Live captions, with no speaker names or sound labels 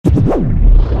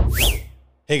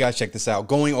Hey guys, check this out.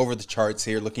 Going over the charts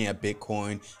here, looking at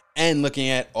Bitcoin and looking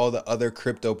at all the other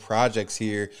crypto projects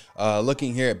here.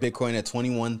 Looking here at Bitcoin at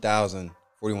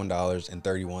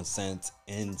 $21,041.31.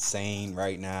 Insane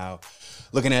right now.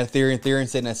 Looking at Ethereum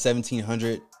sitting at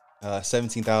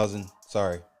 17,000.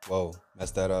 Sorry, whoa,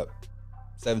 messed that up.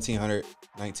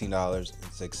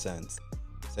 $1,719.06.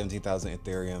 17,000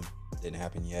 Ethereum. Didn't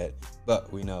happen yet,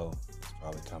 but we know it's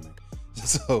probably coming.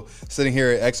 So sitting here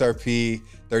at XRP,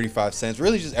 35 cents,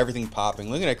 really just everything popping.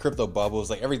 Looking at crypto bubbles,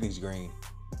 like everything's green.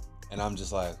 And I'm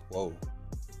just like, whoa,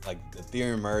 like the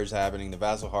Ethereum merge happening, the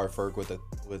Vassal hard fork with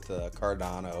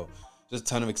Cardano, just a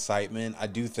ton of excitement. I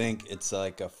do think it's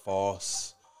like a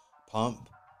false pump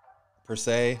per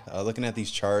se. Looking at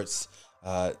these charts,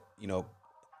 you know,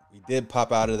 we did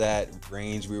pop out of that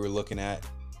range we were looking at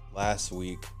last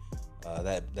week,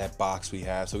 that box we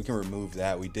have, so we can remove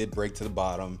that. We did break to the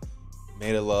bottom,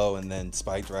 made it low, and then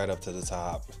spiked right up to the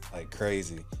top like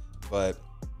crazy. But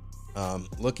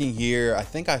looking here, I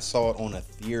think I saw it on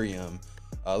Ethereum.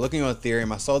 Looking on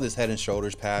Ethereum, I saw this head and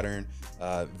shoulders pattern,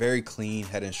 very clean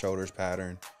head and shoulders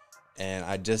pattern. And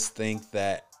I just think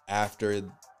that after,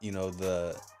 you know,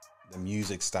 the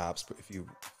music stops, if you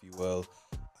will,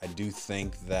 I do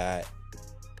think that, you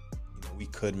know, we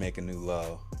could make a new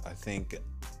low. I think,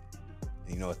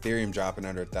 you know, Ethereum dropping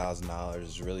under $1,000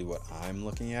 is really what I'm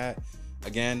looking at.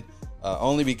 Again,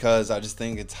 only because I just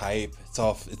think it's hype. It's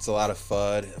a lot of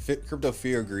FUD. Crypto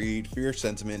fear, greed, fear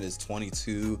sentiment is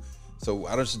 22. So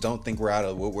I just don't think we're out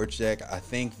of the woodwork yet. I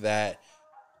think that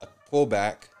a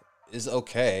pullback is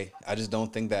okay. I just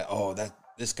don't think that, oh, that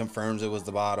this confirms it was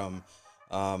the bottom.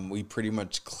 We pretty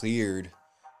much cleared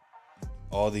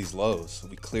all these lows.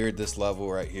 We cleared this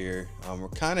level right here. We're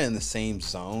kind of in the same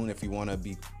zone. If you want to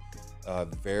be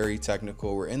very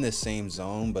technical, we're in the same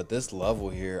zone, but this level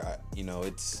here, you know,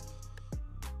 it's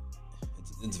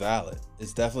valid.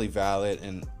 It's definitely valid,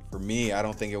 and for me, I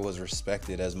don't think it was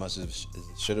respected as much as it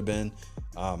should have been.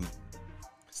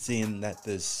 Seeing that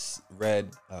this red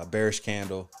bearish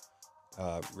candle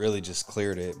really just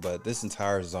cleared it, but this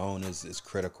entire zone is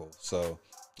critical. So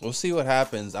we'll see what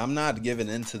happens. I'm not giving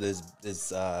into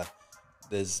this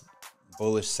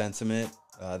bullish sentiment.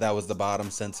 That was the bottom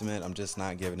sentiment. I'm just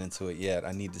not giving into it yet.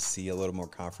 I need to see a little more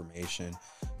confirmation.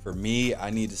 For me,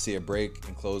 I need to see a break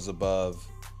and close above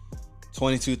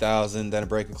 22,000, then a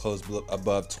break and close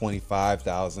above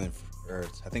 25,000, or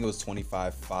I think it was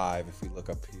 25.5. If we look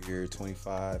up here,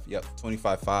 25. Yep,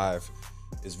 25.5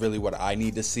 is really what I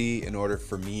need to see in order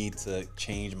for me to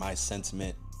change my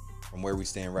sentiment from where we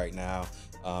stand right now.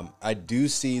 I do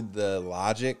see the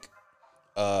logic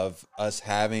of us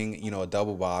having, you know, a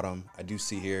double bottom. I do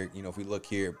see here, you know, if we look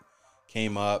here,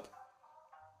 came up,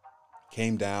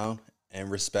 came down,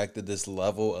 and respected this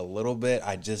level a little bit.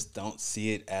 I just don't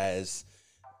see it as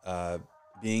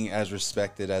being as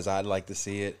respected as I'd like to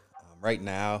see it right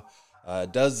now. I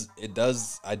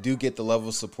do get the level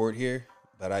of support here,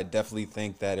 but I definitely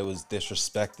think that it was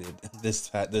disrespected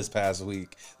this past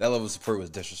week. That level of support was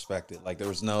disrespected. Like there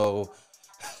was no,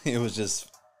 it was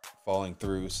just falling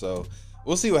through. So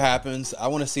we'll see what happens. I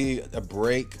want to see a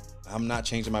break. I'm not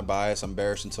changing my bias. I'm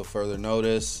bearish until further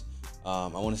notice. I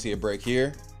want to see a break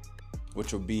here,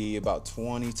 which will be about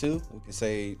 22. We can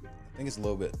say, I think it's a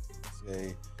little bit,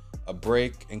 say a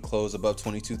break and close above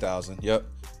 22,000. Yep.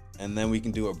 And then we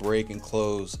can do a break and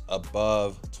close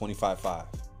above 25.5.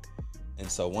 And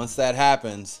so once that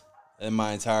happens, then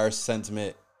my entire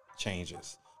sentiment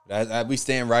changes. But as we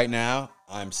stand right now,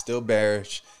 I'm still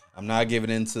bearish. I'm not giving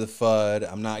into the FUD.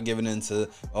 I'm not giving into,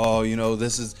 oh, you know,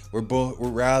 this is, we're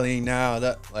rallying now.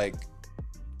 That, like,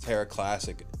 Terra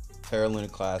Luna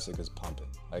Classic is pumping.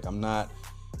 Like I'm not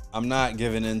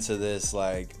giving into this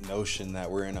like notion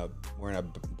that we're in a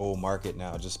bull market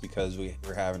now just because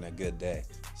we're having a good day.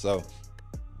 So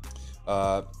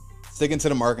sticking to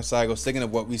the market cycle, sticking to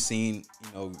what we've seen,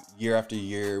 you know, year after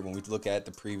year. When we look at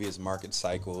the previous market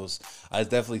cycles, I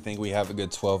definitely think we have a good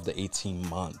 12 to 18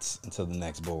 months until the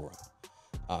next bull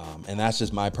run. And that's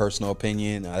just my personal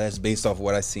opinion. That's based off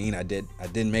what I've seen. I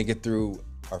didn't make it through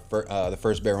the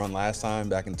first bear run last time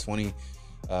back in 20.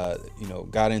 You know,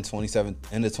 got in end of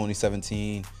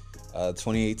 2017.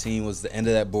 2018 was the end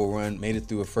of that bull run. Made it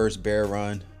through a first bear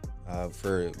run.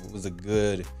 It was a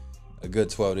good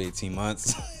 12 to 18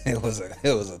 months. it was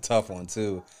a tough one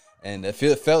too, and it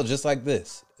felt just like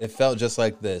this. It felt just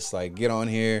like this. Like get on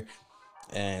here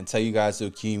and tell you guys to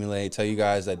accumulate. Tell you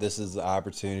guys that this is the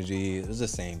opportunity. It was the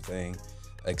same thing,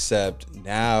 except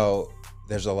now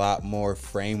there's a lot more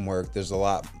framework. There's a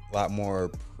lot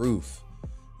more proof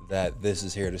that this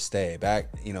is here to stay. Back,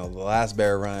 you know, the last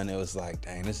bear run, it was like,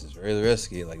 dang, this is really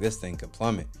risky. Like this thing could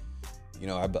plummet. You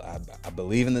know, I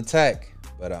believe in the tech,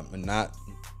 but I'm not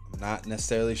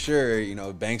necessarily sure. You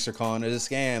know, banks are calling it a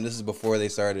scam. This is before they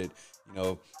started, you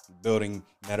know, building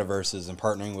metaverses and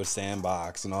partnering with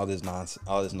Sandbox and all this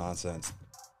nonsense.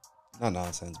 Not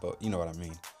nonsense, but you know what I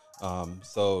mean.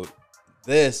 So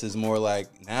this is more like,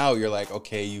 now you're like,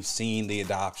 okay, you've seen the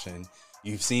adoption,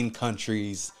 you've seen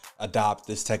countries adopt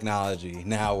this technology.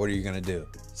 Now what are you gonna do?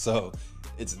 So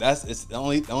it's the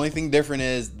only thing different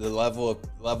is the level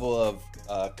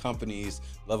of companies,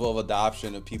 level of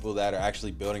adoption of people that are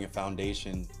actually building a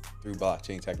foundation through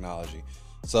blockchain technology.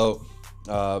 So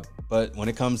but when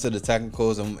it comes to the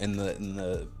technicals and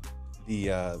the you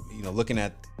know, looking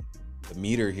at the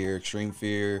meter here, extreme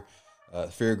fear,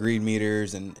 fear of greed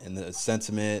meters, and the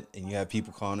sentiment, and you have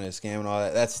people calling it a scam and all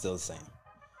that, that's still the same.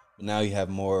 But now you have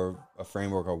more a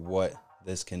framework of what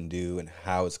this can do and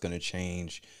how it's going to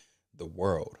change the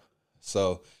world.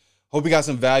 So hope you got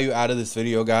some value out of this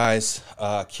video, guys.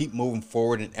 Keep moving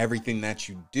forward in everything that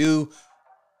you do.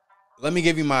 Let me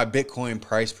give you my Bitcoin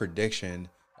price prediction.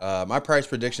 My price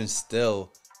prediction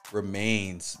still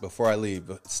remains, before I leave,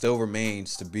 but still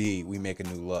remains to be, we make a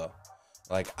new low.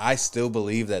 Like, I still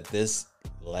believe that this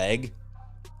leg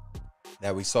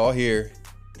that we saw here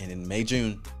and in May,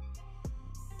 June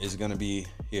is going to be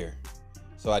here.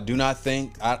 So I do not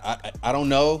think, I don't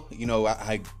know, you know,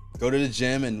 I go to the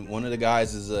gym, and one of the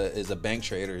guys is a bank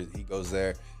trader. He goes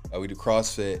there. We do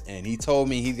CrossFit, and he told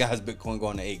me he got his Bitcoin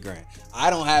going to 8 grand. I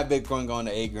don't have Bitcoin going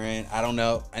to 8 grand. I don't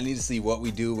know. I need to see what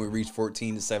we do when we reach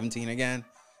 14 to 17 again.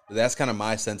 But that's kind of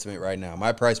my sentiment right now.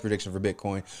 My price prediction for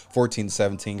Bitcoin, 14 to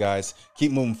 17, guys.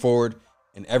 Keep moving forward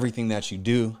in everything that you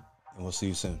do, and we'll see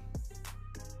you soon.